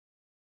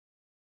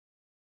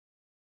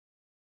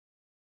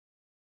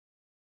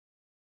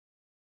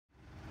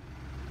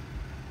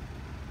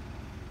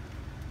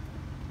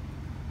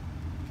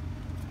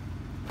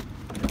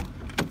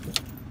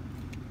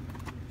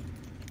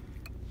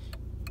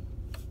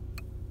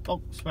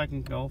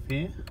Volkswagen Golf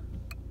here.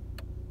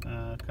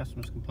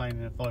 Customers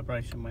complaining of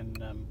vibration when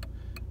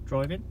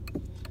driving,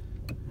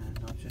 and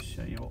I'll just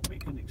show you what we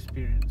can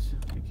experience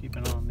if you keep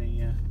an eye on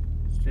the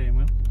steering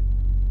wheel.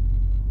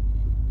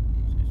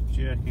 So it's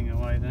jerking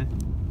away there,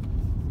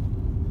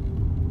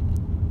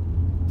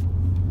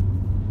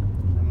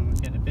 and when we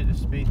get a bit of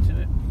speed to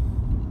it,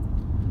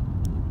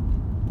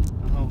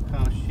 the whole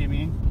car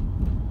shimmying,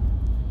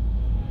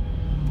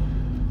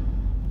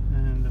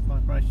 and the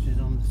vibration is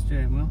on the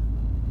steering wheel.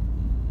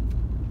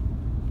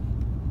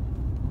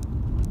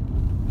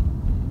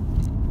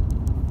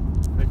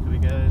 The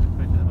quicker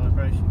the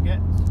vibration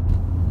gets.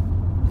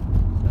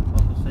 So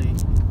obviously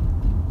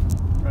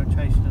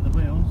rotation of the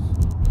wheels.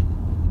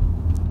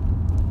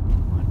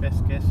 My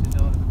best guess is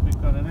either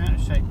we've got an out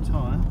of shape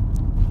tyre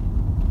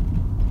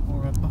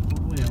or a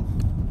buckled wheel.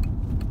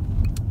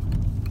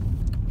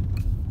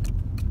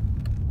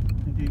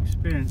 If you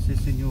experience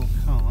this in your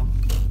car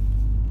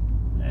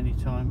at any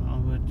time, I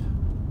would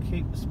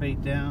keep the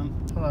speed down,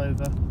 pull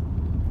over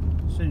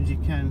as soon as you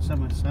can,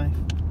 somewhere safe.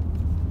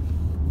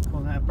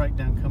 Call that a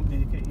breakdown company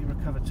to get you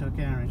recovered to a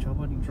garage. I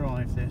wouldn't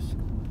drive this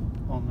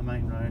on the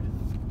main road.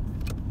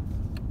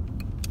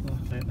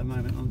 Luckily at the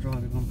moment I'm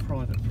driving on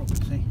private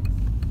property,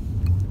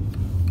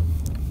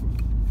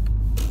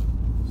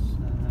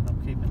 so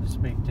I'm keeping the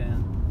speed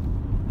down.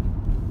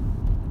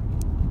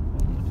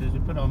 What we'll do is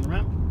we'll put it on the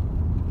ramp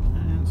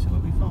and see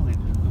what we find,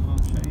 and I'll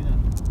show you that.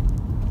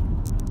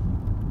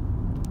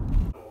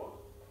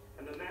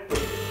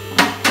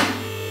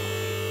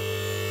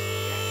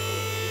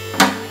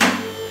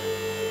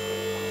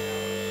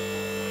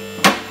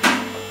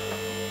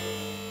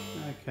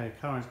 Okay,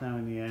 car is now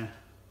in the air.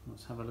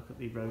 Let's have a look at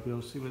the road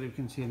wheels, see whether we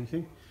can see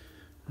anything.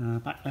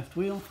 Back left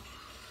wheel,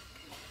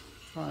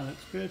 tyre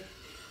looks good.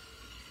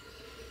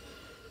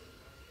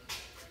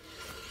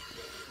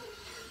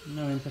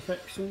 No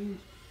imperfections.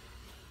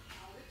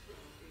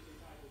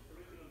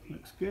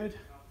 Looks good.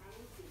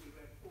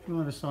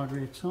 Driver side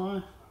rear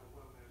tyre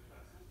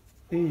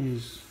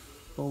is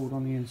bald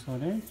on the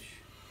inside edge.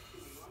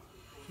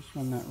 Just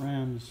run that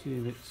round and see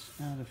if it's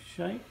out of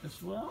shape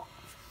as well.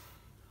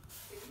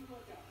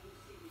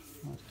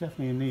 Well, it's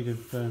definitely in need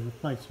of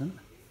replacement.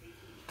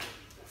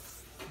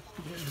 Just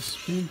a bit of a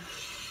spin.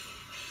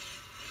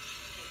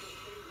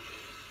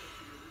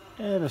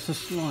 There's a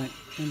slight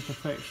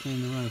imperfection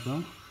in the road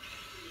well.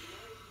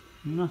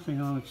 Nothing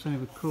I would say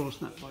would cause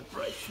that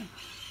vibration.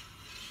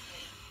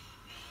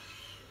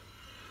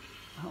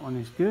 That one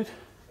is good.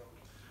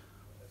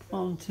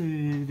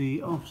 Onto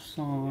the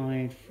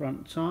offside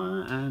front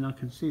tyre, and I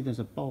can see there's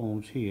a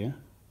bulge here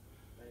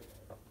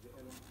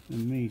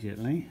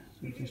immediately.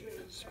 So just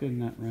spin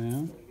that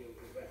round.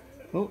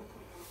 Oh,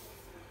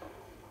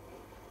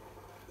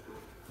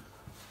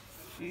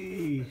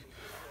 jeez.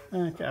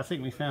 Okay, I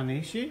think we found the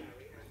issue.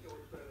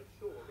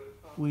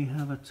 We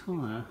have a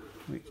tyre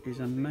which is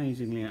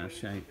amazingly out of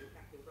shape.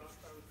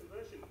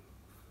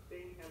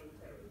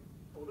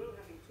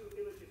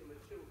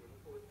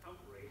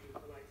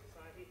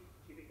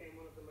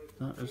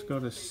 That has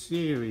got a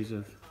series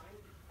of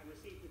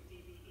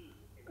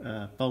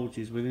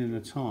bulges within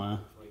the tyre.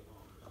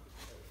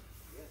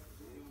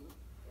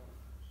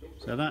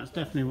 So that's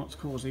definitely what's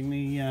causing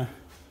the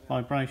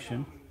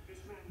vibration.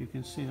 You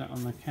can see that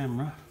on the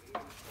camera.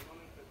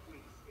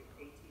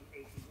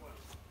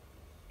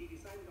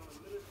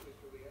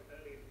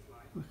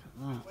 Look at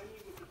that.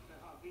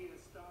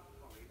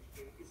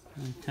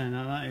 Okay,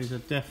 now that is a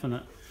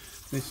definite.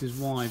 This is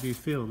why, if you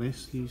feel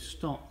this, you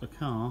stop the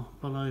car,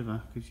 pull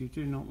over, because you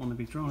do not want to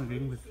be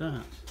driving with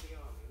that.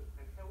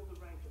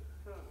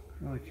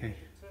 Okay.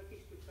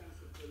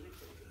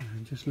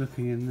 And just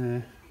looking in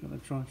there, got a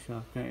drive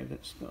shaft gator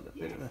that's got a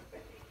bit of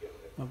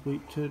a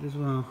weep to it as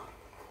well.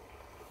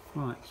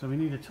 Right, so we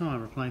need a tyre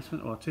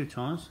replacement, or 2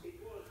 tyres.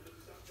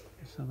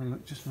 Let's have a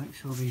look, just make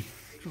sure the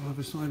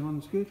driver's side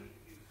one's good.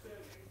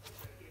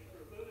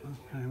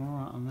 Okay, I'm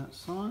alright on that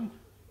side.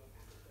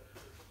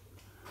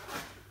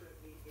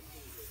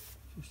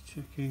 Just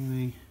checking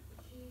the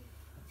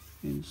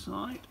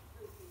inside.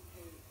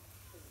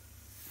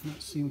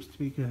 That seems to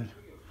be good.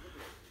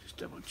 Just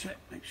double check,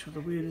 make sure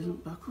the wheel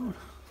isn't buckled.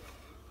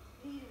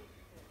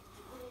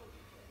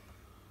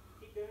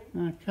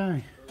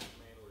 Okay.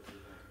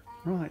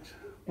 Right,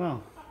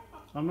 well,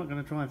 I'm not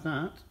going to drive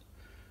that.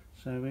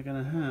 So we're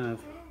going to have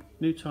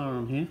new tyre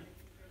on here,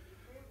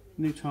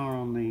 new tyre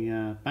on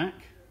the back,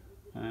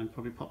 and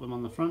probably pop them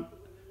on the front,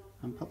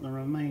 and pop the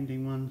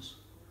remaining ones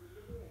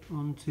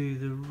onto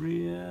the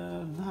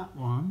rear. That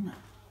one,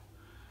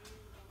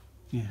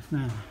 yeah,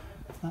 now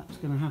that's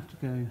going to have to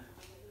go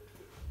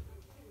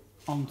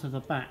onto the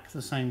back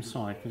the same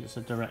side because it's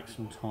a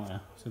directional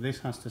tyre. So this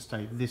has to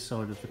stay this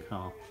side of the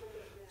car.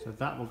 So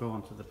that will go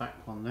onto the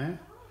back one there.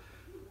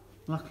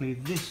 Luckily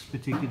this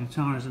particular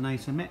tyre is an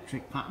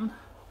asymmetric pattern.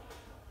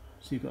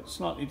 So you've got a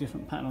slightly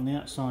different pattern on the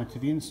outside to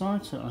the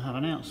inside. So it'll have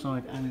an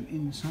outside and an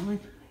inside,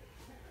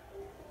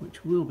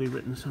 which will be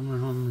written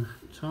somewhere on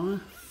the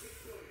tyre.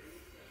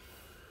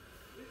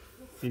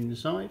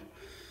 Inside.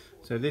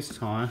 So this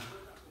tyre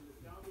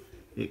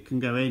it can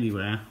go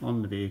anywhere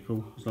on the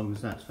vehicle as long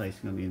as that's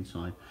facing on the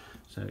inside.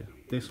 So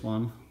this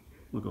one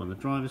will go on the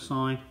driver's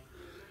side,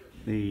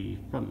 the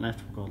front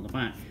left will go on the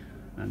back,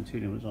 and 2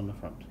 new ones on the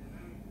front.